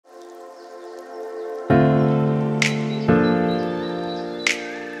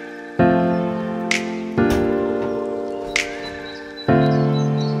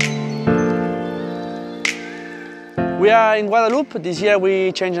We are in Guadeloupe. This year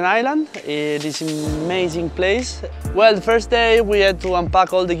we changed an island. It is an amazing place. Well, the first day we had to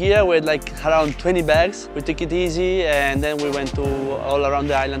unpack all the gear. We had like around 20 bags. We took it easy and then we went to all around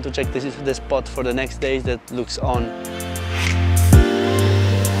the island to check the spot for the next days that looks on.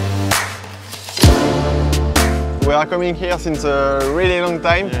 We are coming here since a really long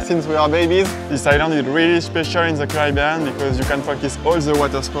time, since we are babies. This island is really special in the Caribbean because you can practice all the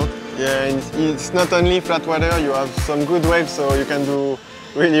water sports. Yeah, and it's not only flat water, you have some good waves, so you can do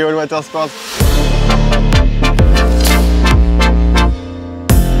really all water sports.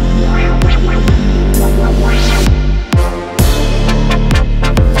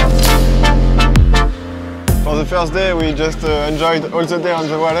 For the first day, we just enjoyed all the day on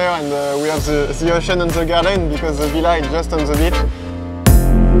the water, and we have the ocean and the garden because the villa is just on the beach.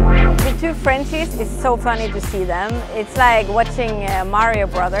 The two Frenchies, it's so funny to see them. It's like watching Mario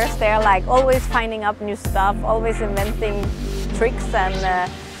Brothers. They're like always finding up new stuff, always inventing tricks and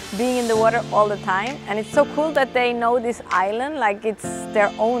being in the water all the time. And it's so cool that they know this island like it's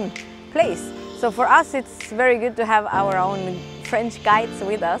their own place. So for us, it's very good to have our own French guides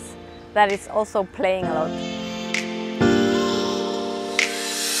with us that is also playing a lot.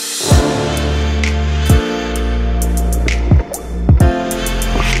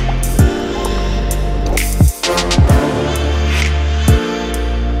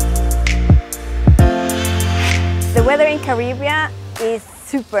 The weather in Caribbean is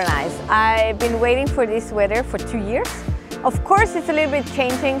super nice. I've been waiting for this weather for 2 years. Of course, it's a little bit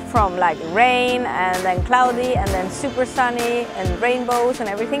changing from like rain and then cloudy and then super sunny and rainbows and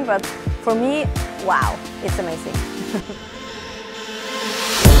everything, but for me, wow, it's amazing.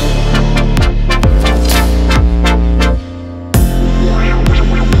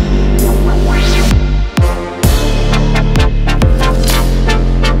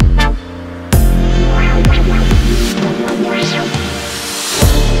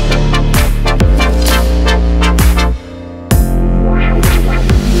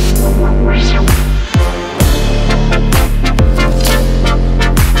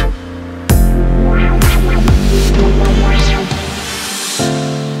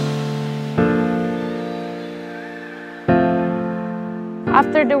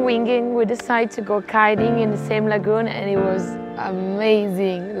 After the winging, we decided to go kiting in the same lagoon and it was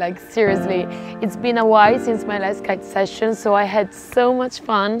amazing, like seriously. It's been a while since my last kite session, so I had so much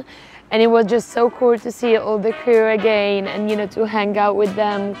fun and it was just so cool to see all the crew again and to hang out with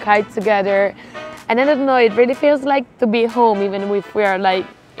them, kite together. And I don't know, it really feels like to be home even if we are like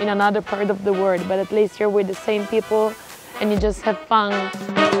in another part of the world, but at least you're with the same people and you just have fun.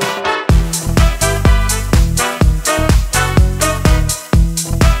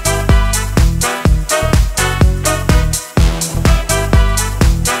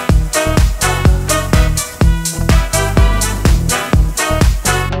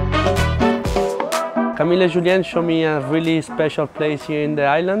 Camille and Julien showed me a really special place here in the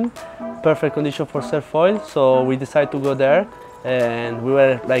island, perfect condition for surf foil, so we decided to go there and we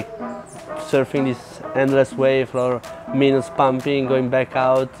were like surfing this endless wave for minutes, pumping, going back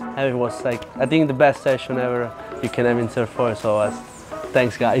out, and it was like, I think the best session ever you can have in surf foil, so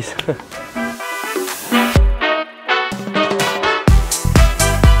thanks guys.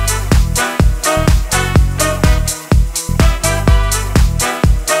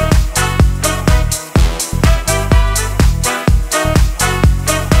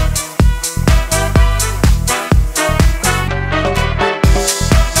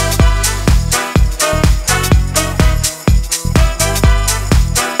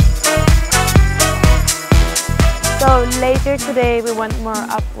 So later today we went more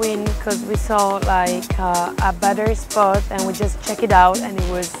upwind because we saw like a better spot and we just checked it out and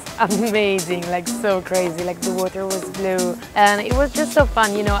it was amazing, like so crazy, like the water was blue and it was just so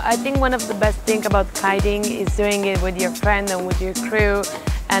fun. I think one of the best things about kiting is doing it with your friend and with your crew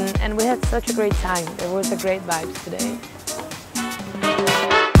and we had such a great time. There was a great vibes today.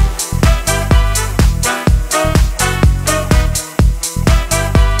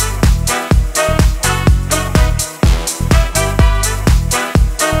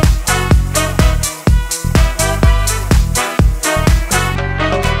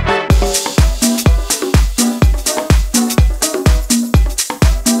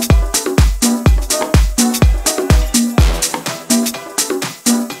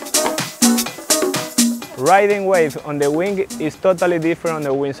 Riding wave on the wing is totally different on the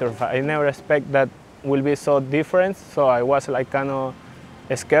windsurf. I never expect that will be so different, so I was like kind of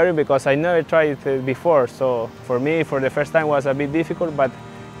scary because I never tried it before. So for me, for the first time was a bit difficult, but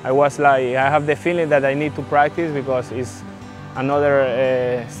I was like, I have the feeling that I need to practice because it's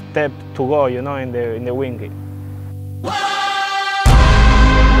another step to go, in the wing.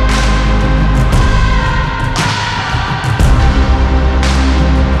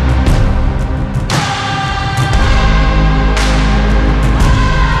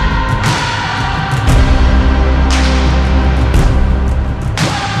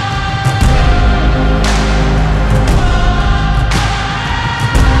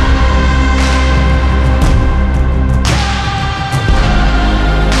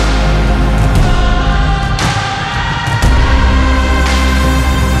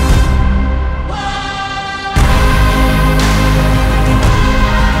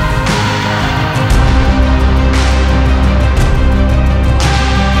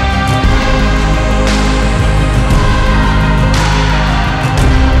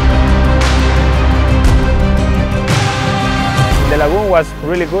 lagoon was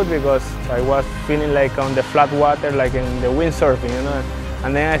really good because I was feeling like on the flat water, like in the windsurfing, you know.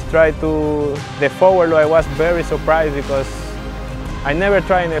 And then I tried to the forward. I was very surprised because I never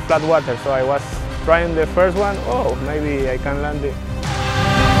tried in the flat water, so I was trying the first one. Oh, maybe I can land it.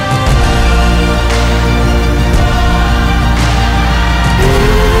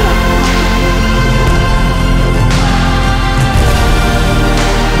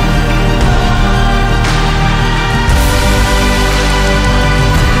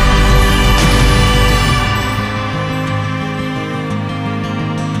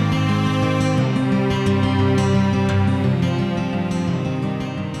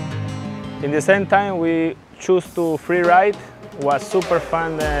 In the same time, we choose to free ride. It was super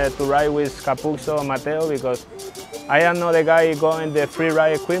fun to ride with Capuzzo and Mateo because I am not a guy going the free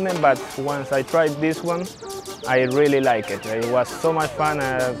ride equipment, but once I tried this one, I really like it. It was so much fun.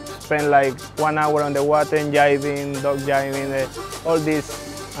 I spent like 1 hour on the water, jiving, dog jiving, all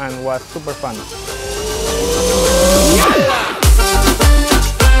this, and was super fun.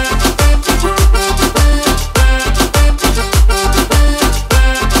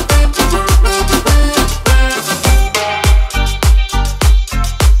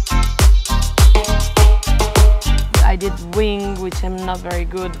 I did wing, which I'm not very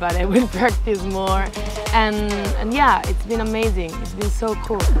good, but I will practice more. And yeah, it's been amazing. It's been so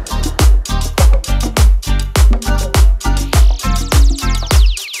cool.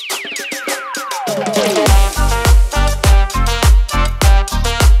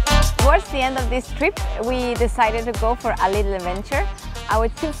 Towards the end of this trip, we decided to go for a little adventure. Our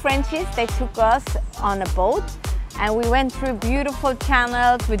two Frenchies, they took us on a boat and we went through beautiful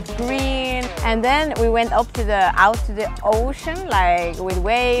channels with green, and then we went out to the ocean, like with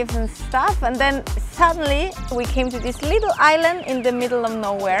waves and stuff, and then suddenly we came to this little island in the middle of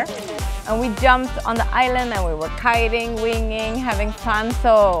nowhere, and we jumped on the island and we were kiting, winging, having fun.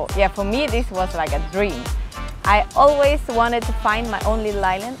 So yeah, for me this was like a dream. I always wanted to find my own little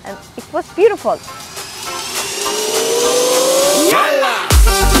island, and it was beautiful.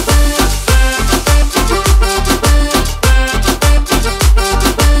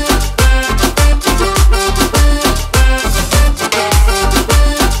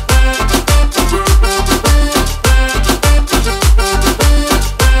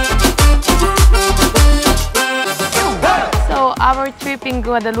 Our trip in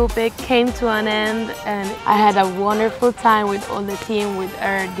Guadeloupe came to an end, and I had a wonderful time with all the team, with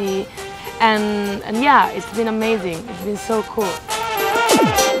RRD, and yeah, it's been amazing. It's been so cool.